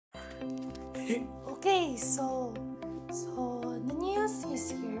Okay, so the news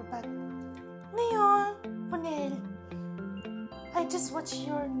is here, but ngayon, Monel, I just watched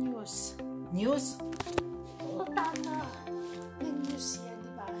your news. News? Oo, tama. May news yan,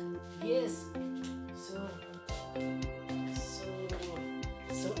 di ba? Yes. So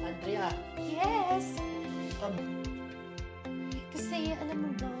Andrea, Yes. Kasi alam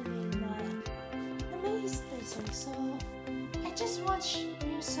mo ba, Monel, na may special. So, I just watched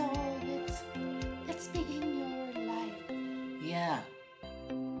you, so let's begin your life. yeah.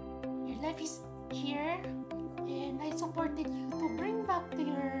 Your life is here, and I supported you to bring back to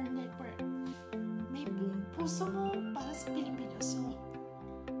your network. May puso mo para sa Pilipino. So,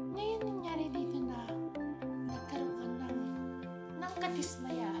 ngayon nangyari dito na nagkaroon ng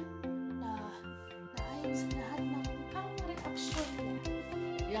kadismaya na ayon sa lahat ng ang reaksyon niya.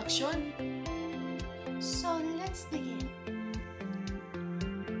 Reaction? So, let's begin.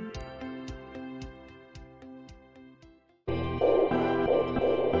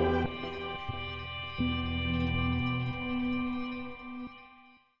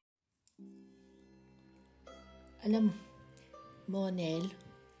 Alam mo, Nel,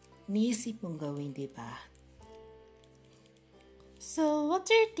 iniisip mong gawin, di ba? So, what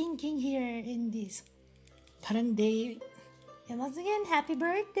you're thinking here in this? Parang day. And once again, happy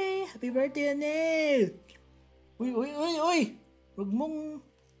birthday! Happy birthday, Nel! Uy! Huwag mong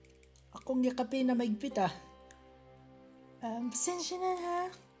akong yakapin na maigpit, ah. Pasensya na ha.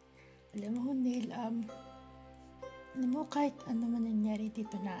 Alam mo, Neil, alam mo kahit ano man nangyari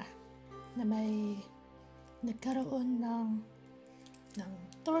dito na may nagkaroon ng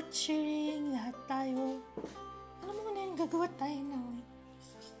torturing, lahat tayo. Alam mo na gagawa tayo ng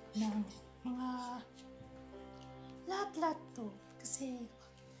mga lahat to. Kasi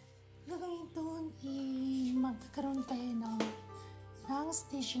gagawin doon, magkakaroon tayo ng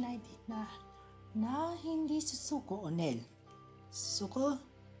station ID na hindi susuko. Oo, Nel. Suko?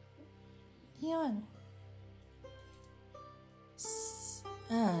 Yun.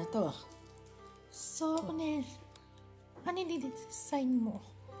 Ito. So, Onel, ano yung design mo?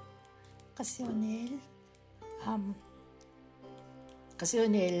 Kasi, Onel,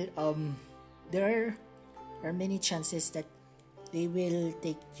 there are many chances that they will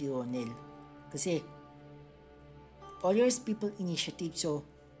take you, Nel. Kasi, all yours people initiative, so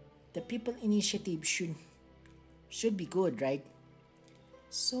the people initiative should be good, right?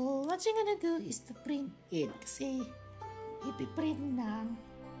 So, what you're gonna do is to print it. Kasi, ipiprint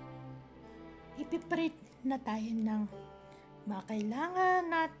na tayo ng mga kailangan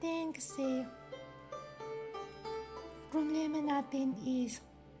natin. Kasi, problema natin is,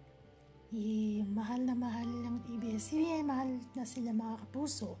 mahal lang ABS-CBN, mahal na sila mga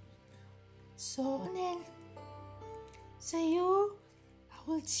kapuso. So, Onel, sa you, I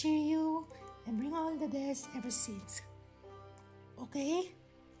will cheer you and bring all the best ever since. Okay?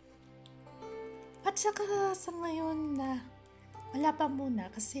 At saka sa ngayon na wala pa muna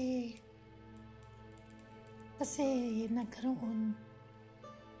kasi nagkaroon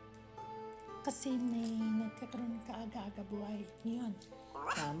ka aga-aga buhay ngayon.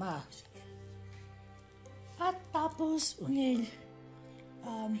 Tama. At tapos, Unil,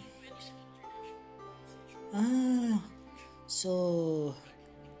 So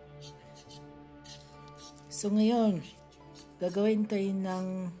ngayon, gagawin tayo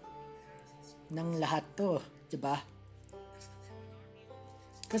ng lahat to, diba?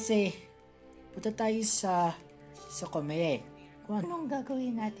 Kasi, punta tayo sa Comelec. Anong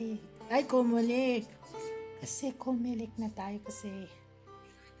gagawin natin? Ay, Comelec! Kasi Comelec na tayo kasi.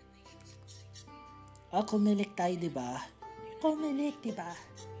 Comelec tayo, diba? Comelec, diba?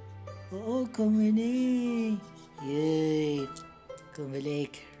 Oo, Comelec! Yay!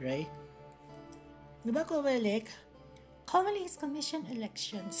 Comelec, right? Diba Comelec? Comelec is Commission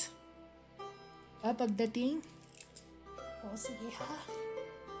Elections. Pagdating? Oo, sige ha.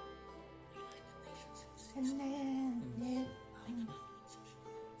 And then,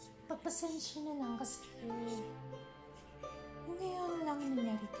 pagpasensya na lang kasi ngayon lang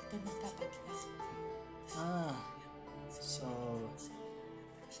nangyari dito na dapat na. So,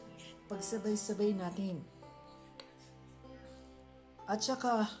 pagsabay-sabay natin. At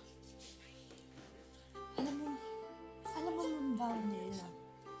saka, alam mo ba nila,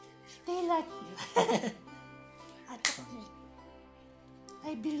 they like you. At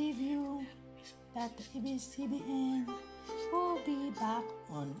I believe you that ABS-CBN will be back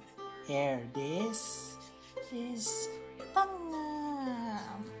on air this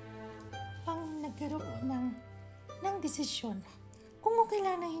pang nagkaroon ng desisyon kung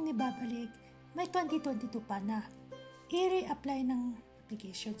kailan na hinibabalik. May 2022 pa na i-re-apply ng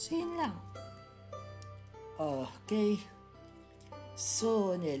application. So, yun lang. Okay.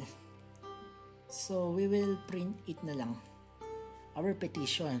 So, Nel. So, we will print it na lang. Our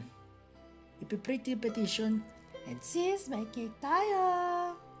petition. Ipiprint yung petition. And Sis, may cake tayo.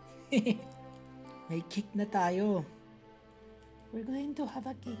 may cake na tayo. We're going to have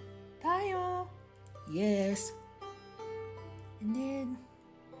a cake tayo. Yes. And then,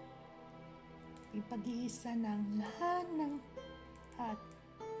 ipag-iisa ng lahat ng at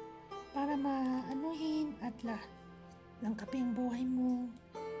para maanuhin at ng kape ang buhay mo.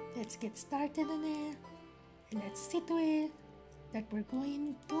 Let's get started on it. And let's see to it that we're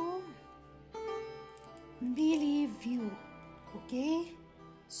going to believe you. Okay?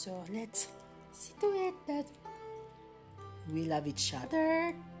 So, let's see to it that we love each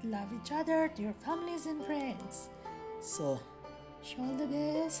other. Love each other to your families and friends. So, show the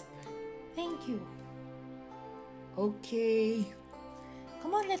best. Thank you. Okay.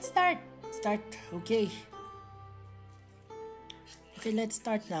 Come on, let's start. Start. Okay. Okay, let's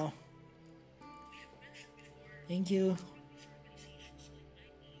start now. Thank you.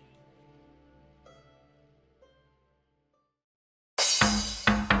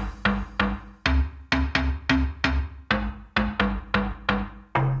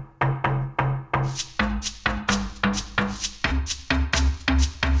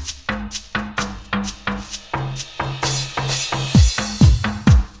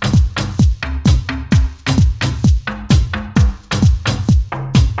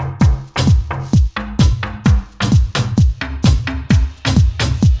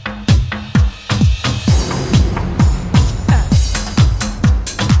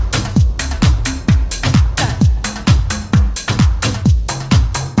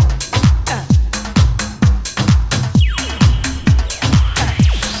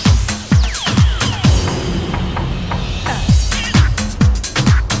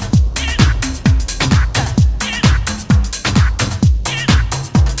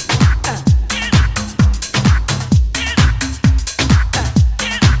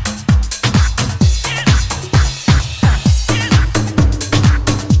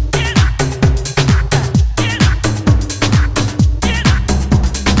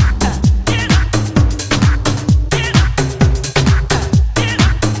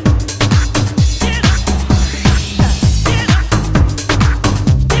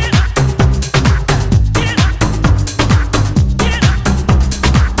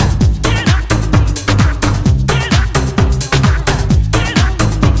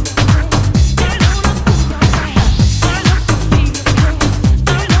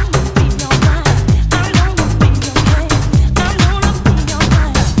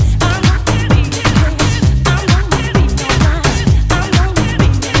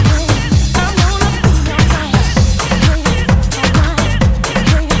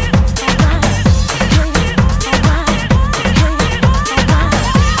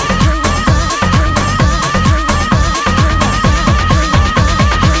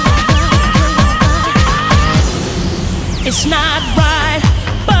 It's not right,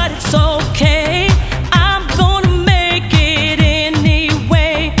 but it's okay. I'm gonna make it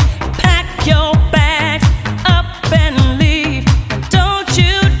anyway. Pack your bags up and leave. Don't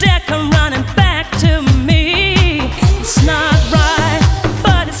you dare come running back to me. It's not right,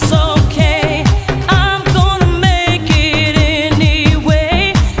 but it's okay. I'm gonna make it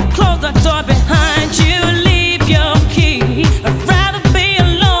anyway. Close the door behind you, leave your key. I'd rather be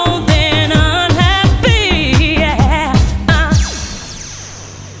alone than unhappy. Yeah.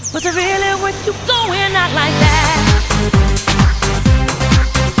 Was it really worth you going out like that?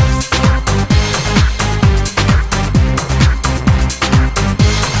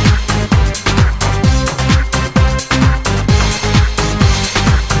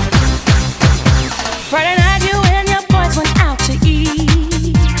 Friday night you and your boys went out to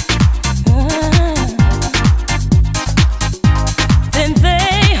eat. Then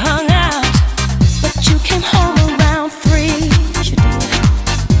they hung out, but you came home around 3. You did.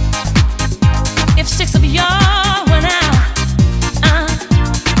 If 6 of y'all went out,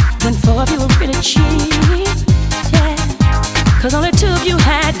 then 4 of you were really cheap. Yeah, 'cause only 2 of you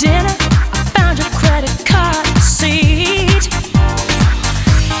had dinner. I found your credit card receipt.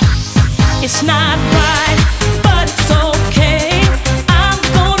 It's not right, but it's okay. I'm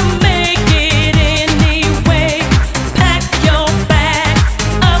gonna make it anyway. Pack your bag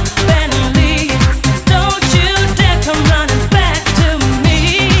up and leave. Don't you dare come running back to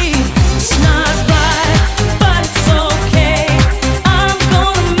me. It's not right, but it's okay. I'm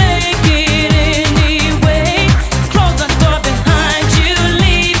gonna make it anyway. Close the door behind you,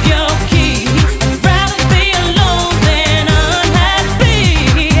 leave your key. I'd rather be alone than unhappy.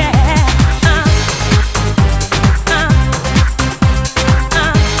 Yeah.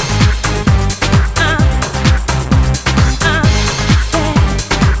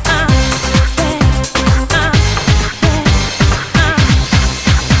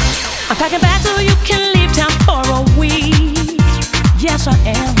 packing back so you can leave town for a week. Yes, I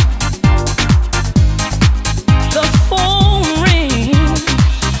am. The phone rings,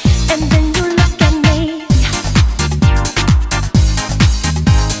 and then you look at me.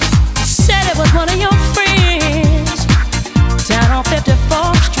 You said it was one of your friends down on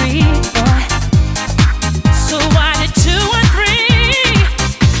 54th Street. So why did 2 and 3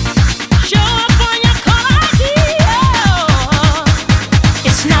 show up on your call ID? Oh,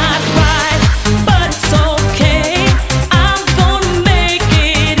 it's not right, but it's okay. I'm gonna make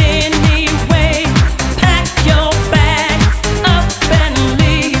it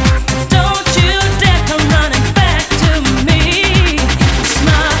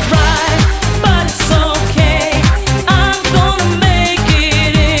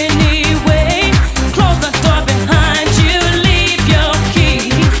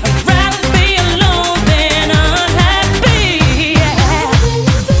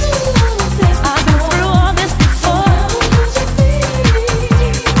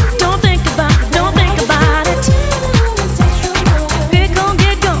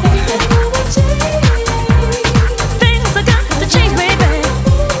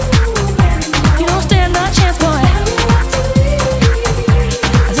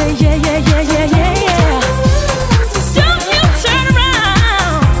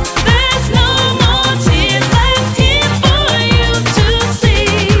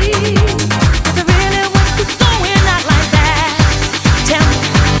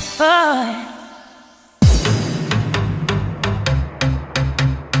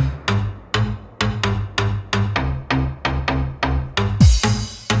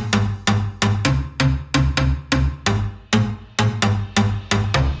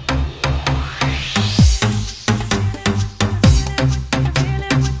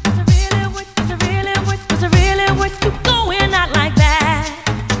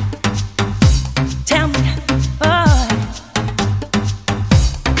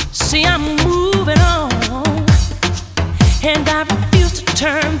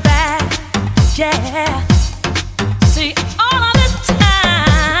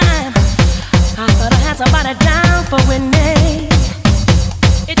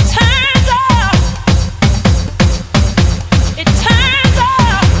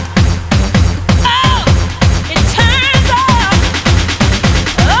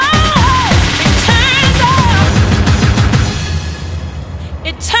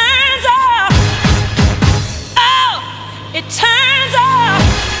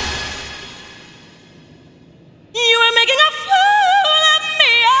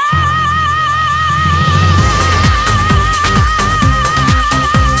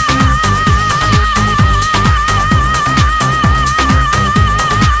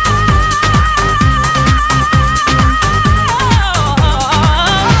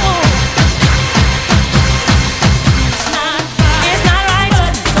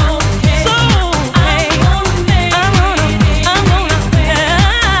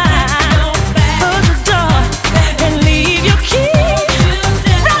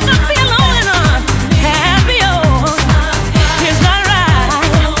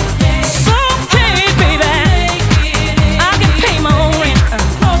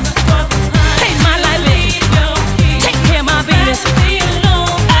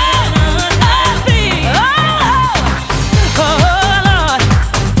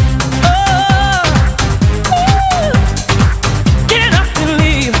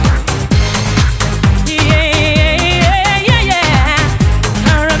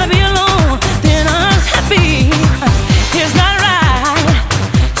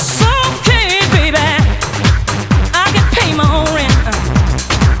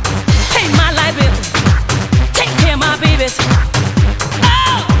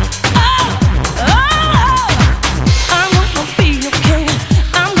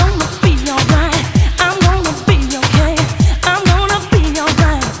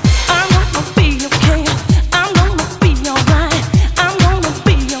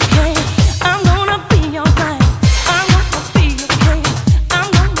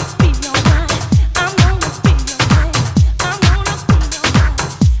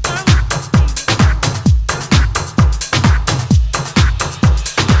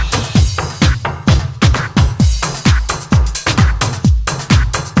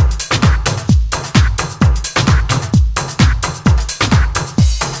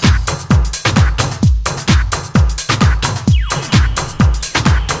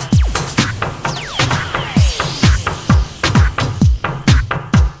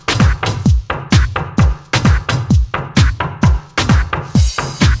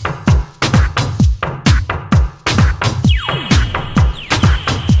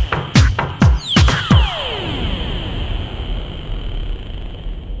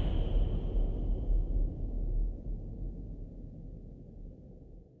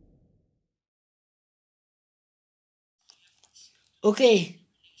Okay.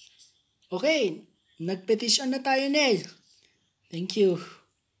 Okay. Nag-petition na tayo, Nel. Thank you.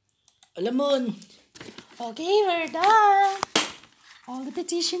 Alamon. Okay, we're done. All the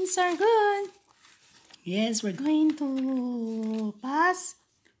petitions are good. Yes, we're Going to pass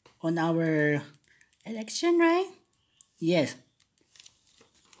on our... election, right? Yes.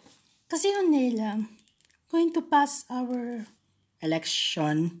 Kasi yun nila, going to pass our...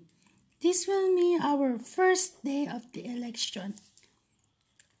 election. This will be our first day of the election.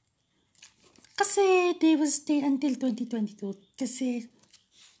 Kasi they will stay until 2022. Kasi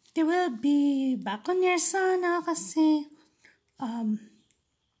they will be back on year sana kasi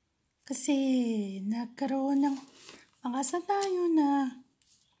nagkaroon ng pangasa tayo na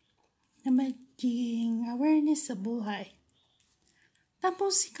maging awareness sa buhay.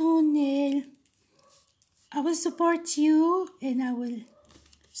 Tapos ikaw, Neil, I will support you and I will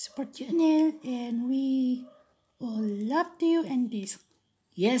support you, Neil, and we will love to you and this.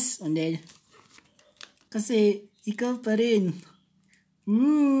 Yes, Onel. Kasi ikaw pa rin.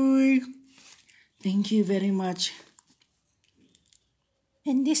 Uy. Thank you very much.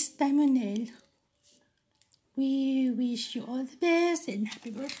 And this time, Neil, we wish you all the best and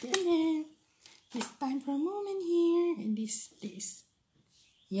happy birthday, Neil. This time for a moment here in this place.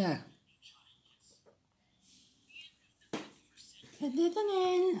 Yeah. And dito,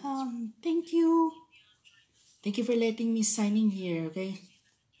 Neil, thank you. Thank you for letting me sign in here, okay?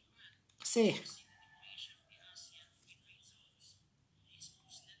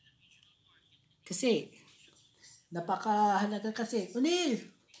 Kasi, napakahalaga kasi. Unil!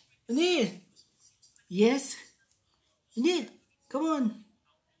 Unil! Yes? Unil, come on.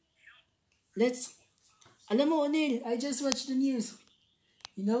 Alam mo, Unil, I just watched the news.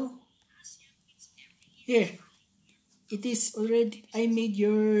 You know? Here. It is already, I made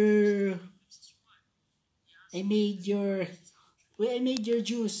your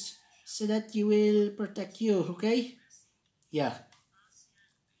juice so that you will protect you, okay? Yeah.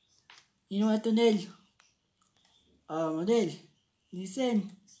 You know what, Onel? Onel,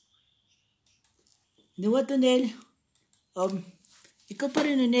 listen. You know what, Onel? Ikaw pa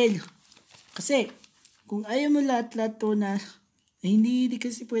rin, Onel. Kasi, kung ayaw mo lahat-lahat to na hindi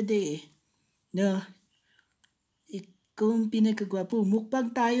kasi pwede eh. Na, ikaw ang pinagkagwapo.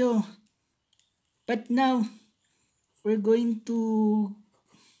 Mukbang tayo. But now, we're going to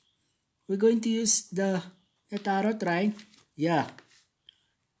use the tarot, right? Yeah.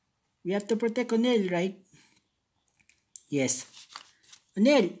 We have to protect Onel, right? Yes.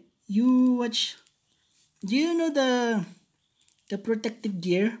 Onel, do you know the protective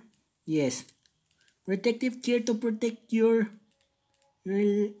gear? Yes. Protective gear to protect your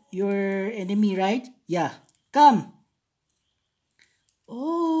enemy, right? Yeah. Come.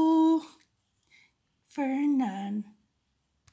 Oh, Fernan.